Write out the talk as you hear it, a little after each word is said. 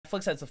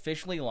Netflix has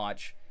officially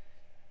launched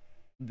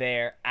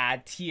their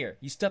ad tier.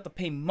 You still have to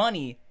pay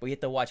money, but you have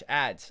to watch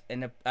ads.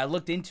 And I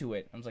looked into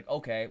it. I was like,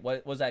 okay,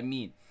 what does that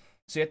mean?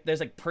 So there's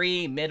like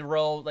pre,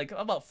 mid-roll, like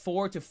about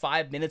 4 to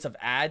 5 minutes of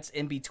ads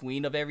in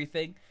between of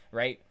everything,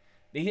 right?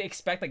 They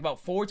expect like about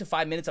 4 to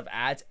 5 minutes of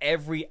ads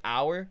every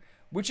hour,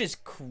 which is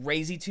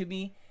crazy to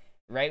me,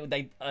 right?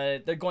 Like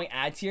they're going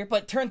ad tier,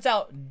 but turns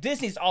out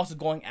Disney's also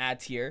going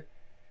ad tier,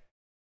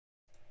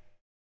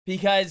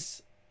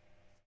 because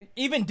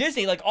even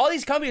Disney, like all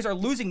these companies are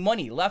losing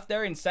money left,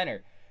 there, and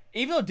center.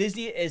 Even though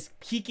Disney is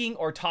peaking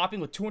or topping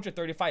with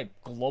 235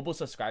 global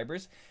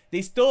subscribers,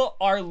 they still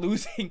are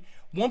losing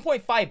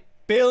 $1.5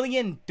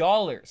 billion,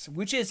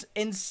 which is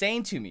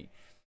insane to me.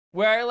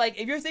 Where, like,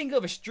 if you're thinking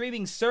of a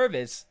streaming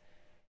service,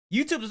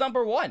 YouTube is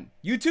number one.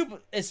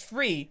 YouTube is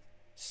free,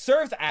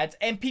 serves ads,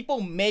 and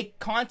people make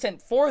content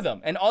for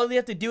them. And all they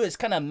have to do is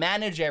kind of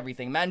manage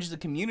everything, manage the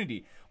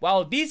community.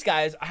 While these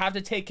guys have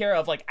to take care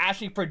of, like,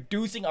 actually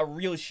producing a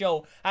real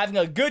show, having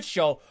a good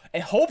show,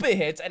 and hope it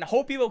hits, and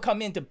hope people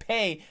come in to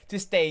pay to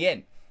stay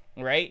in,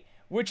 right?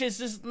 Which is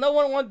just, no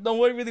one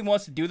really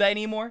wants to do that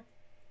anymore,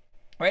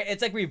 right?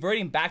 It's like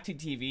reverting back to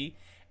TV.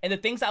 And the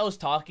things I was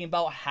talking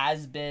about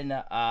has been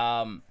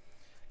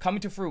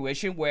coming to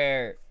fruition,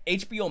 where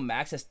HBO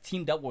Max has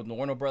teamed up with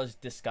Warner Bros.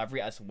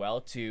 Discovery as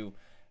well to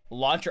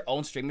launch their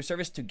own streaming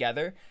service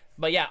together.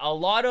 But yeah, a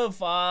lot of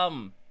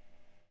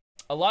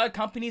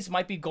companies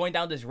might be going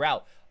down this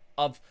route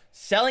of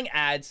selling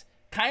ads,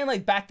 kind of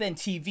like back then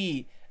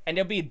TV, and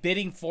they'll be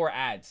bidding for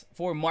ads.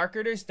 For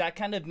marketers, that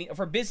kind of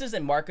for business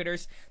and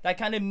marketers, that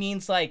kind of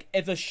means like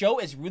if the show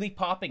is really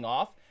popping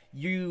off,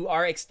 you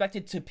are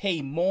expected to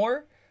pay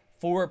more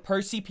for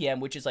per CPM,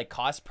 which is like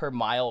cost per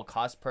mile,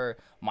 cost per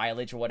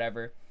mileage or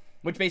whatever,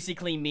 which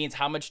basically means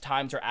how much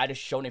times your ad is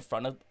shown in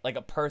front of, like,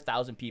 a per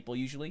 1,000 people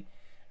usually,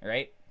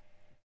 right?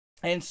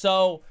 And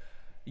so,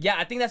 yeah,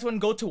 I think that's what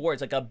go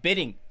towards, like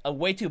a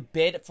way to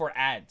bid for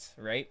ads,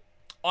 right,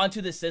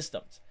 onto the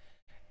systems.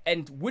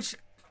 And which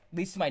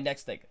leads to my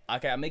next thing.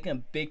 Okay, I'm making a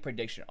big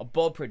prediction, a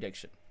bold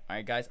prediction. All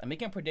right, guys, I'm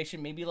making a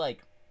prediction maybe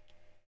like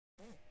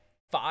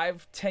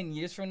 5-10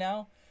 years from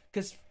now,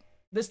 because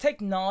this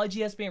technology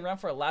has been around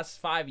for the last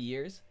 5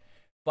 years,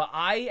 but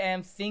I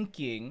am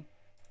thinking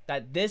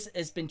that this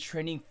has been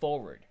trending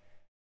forward,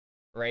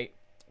 right?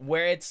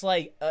 Where it's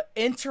like an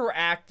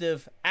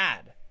interactive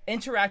ad,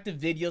 interactive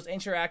videos,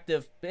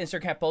 interactive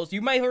Instagram posts.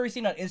 You might have already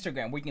seen on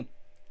Instagram where you can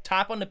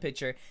tap on the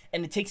picture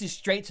and it takes you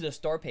straight to the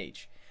store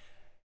page.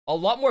 A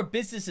lot more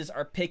businesses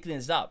are picking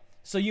this up.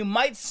 So you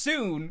might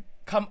soon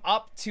come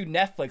up to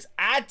Netflix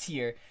ad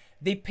tier.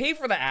 They pay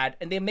for the ad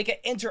and they make an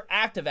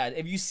interactive ad.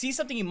 If you see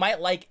something you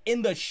might like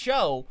in the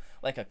show,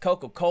 like a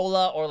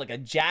Coca-Cola or like a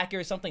jacket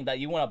or something that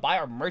you want to buy,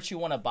 or merch you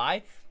want to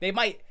buy, they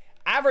might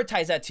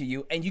advertise that to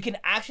you, and you can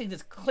actually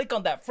just click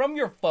on that from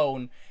your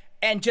phone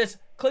and just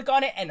click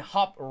on it and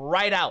hop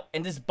right out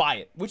and just buy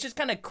it, which is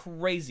kind of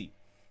crazy,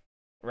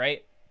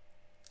 right?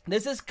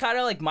 This is kind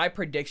of like my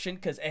prediction,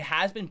 because it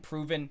has been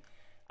proven.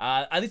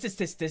 At least the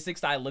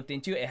statistics that I looked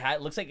into,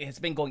 it looks like it's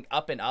been going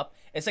up and up.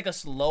 It's like a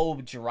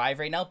slow drive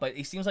right now, but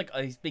it seems like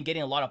he's been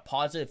getting a lot of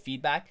positive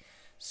feedback.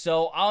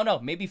 So I don't know,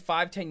 maybe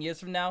 5-10 years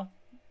from now,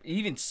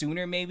 even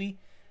sooner maybe,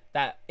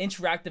 that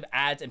interactive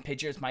ads and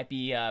pictures might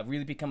be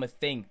really become a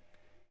thing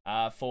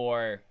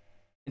for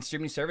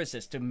streaming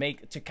services to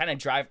kind of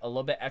drive a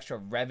little bit extra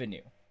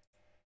revenue,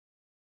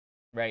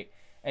 right?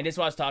 And this is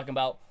what I was talking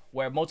about,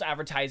 where most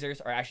advertisers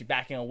are actually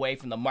backing away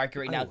from the market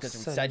right now because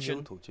of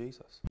recession.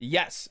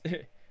 Yes.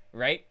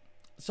 Right?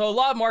 So a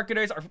lot of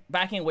marketers are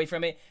backing away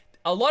from it.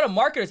 A lot of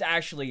marketers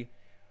actually,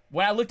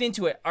 when I looked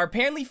into it, are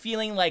apparently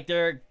feeling like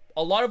a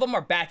lot of them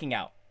are backing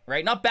out,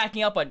 right? Not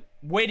backing out, but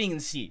waiting and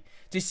see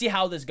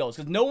how this goes,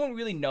 because no one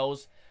really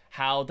knows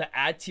how the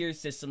ad tier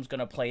system is going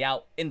to play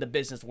out in the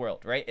business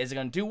world, right? Is it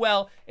going to do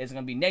well? Is it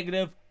going to be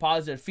negative,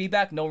 positive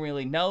feedback? No one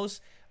really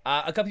knows.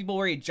 A couple people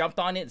already jumped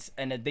on it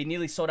and they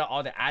nearly sold out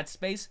all the ad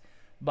space,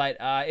 but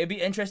it'd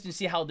be interesting to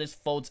see how this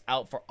folds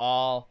out for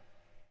all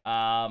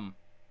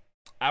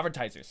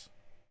advertisers.